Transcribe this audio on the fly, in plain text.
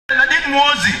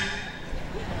Gen.Muhoozi.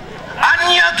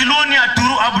 Anya Giloni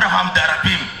Aturu Abraham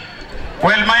Darabim.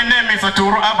 Well, my name is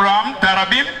Aturu Abraham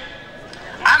Darabim.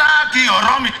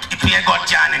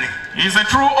 Is a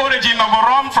true origin of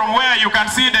Orom from where you can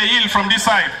see the hill from this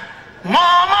side.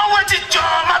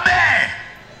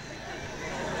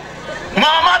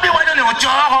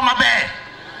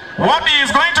 What he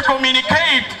is going to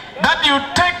communicate that you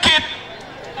take it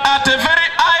at a very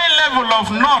high level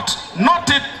of not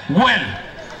it well.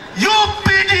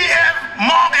 UPDF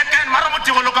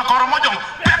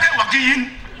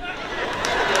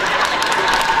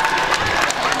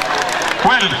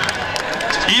well,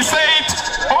 he said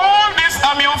all these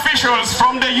army officials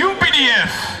from the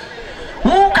UPDF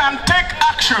who can take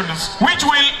actions which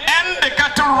will end the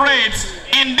cattle raids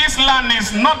in this land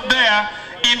is not there,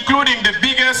 including the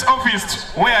biggest office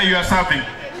where you are serving.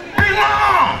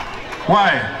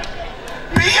 Why?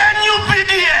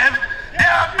 UPDF, they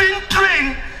have been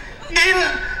trained in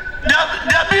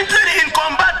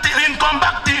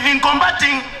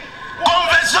combating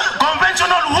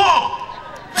conventional war.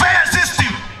 Fair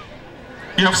system.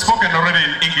 You have spoken already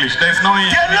in English. There is no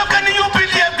English.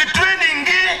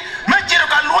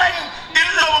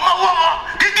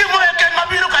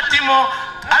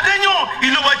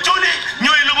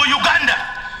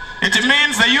 It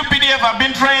means the UPDF have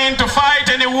been trained to fight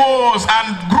any wars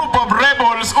and group of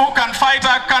rebels who can fight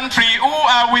our country, who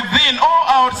are within or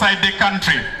outside the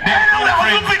country.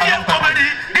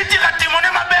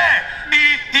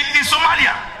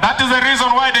 That is the reason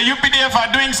why the UPDF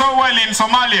are doing so well in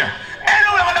Somalia.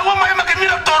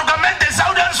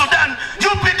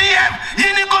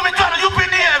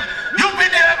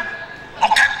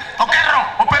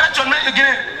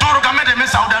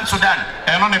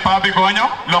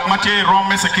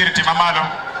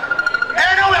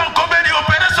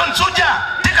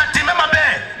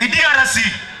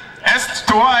 As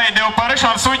to why the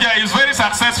Operation Soja is very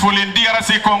successful in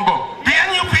DRC Congo.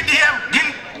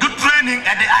 Training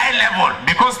at the high level.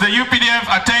 Because the UPDF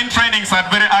attain trainings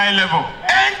at very high level.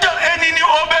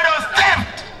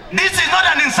 This is not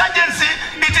an insurgency,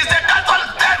 it is a cattle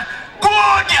theft.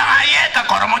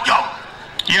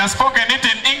 He has spoken it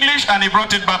in English and he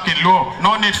brought it back in Luo.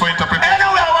 No need for interpretation.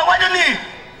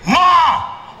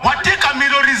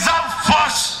 Reserve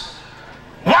force.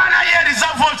 1 year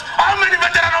reserve force. How many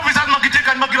veteran officers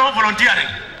can volunteering?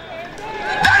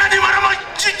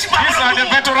 These are the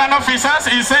veteran officers.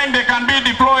 He's saying they can be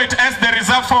deployed as the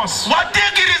reserve force. What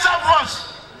take the reserve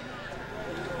force?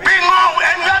 Bingo,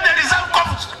 and you have the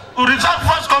reserve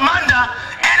force commander,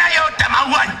 NIO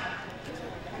Tamawan.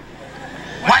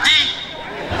 What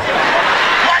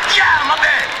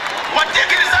take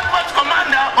the reserve force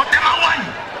commander or Tamawan?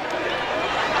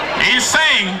 He's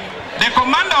saying the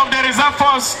commander of the reserve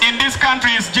force in this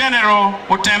country is General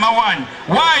Otemawan.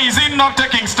 Why is he not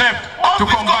taking steps to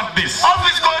combat this?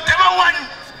 Office go Otemawan,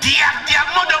 dia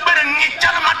modo bere ni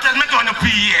chama transmit on the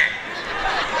PA.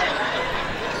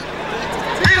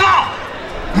 Bingo,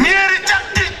 mere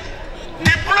chakti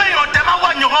deploy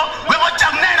Otemawan yogo, we go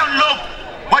chamneno low.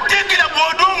 What take the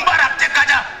bodum barak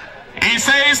tekada. He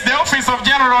says the office of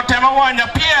General Otemawan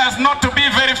appears not to be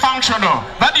very functional.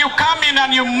 That you come in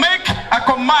and you make a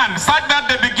command such that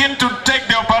they begin to take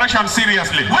the operation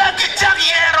seriously.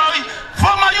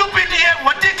 Former UPDF,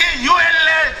 what take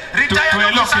ULA,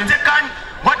 retired officer,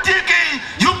 what take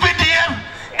UPDF,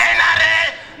 NRA,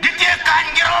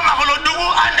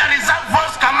 under reserve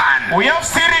force command. We have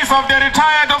series of the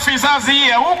retired officers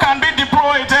here who can be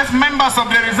deployed as members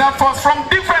of the reserve force from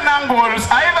different angles,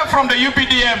 either from the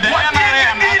UPDF, the NRA,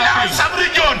 and other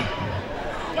sub-region.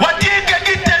 What take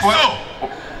it so?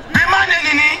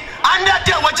 Bimanini, under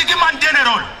the Wachikiman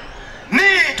General.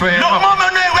 No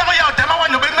moment where you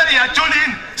are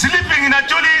sleeping in a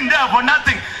Jolin there for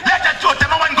nothing. Let us go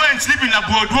and sleep in a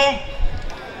boardroom.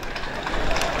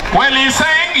 Well, he's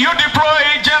saying you deploy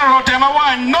General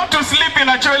Temawan not to sleep in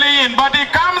a Cholin, but he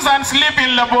comes and sleep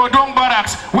in the Bodong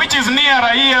barracks, which is near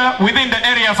here within the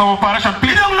areas of operation.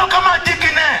 Please.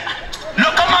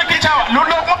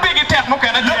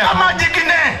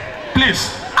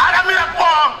 Please.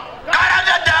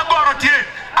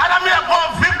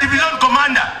 5th Division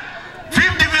Commander.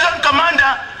 5th Division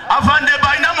Commander, Avande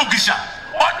Baina Mugisha.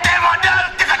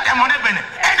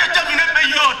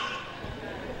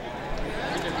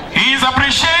 He is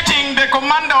appreciating the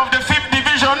commander of the 5th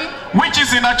Division, which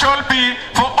is in Acholpi,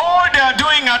 for all they are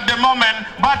doing at the moment,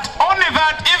 but only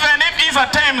that, even if his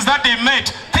attempts that he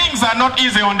made, things are not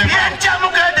easy on the ground.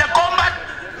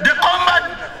 The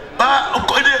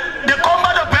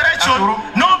combat operation,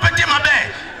 no petit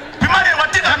mabe.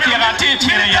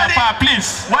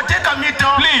 Please. What take a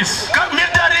meter? Please.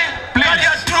 Military,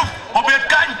 please. troop,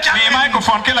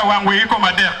 fon kela wangwe iko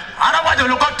mader. Ana wajo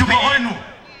look up tomorrow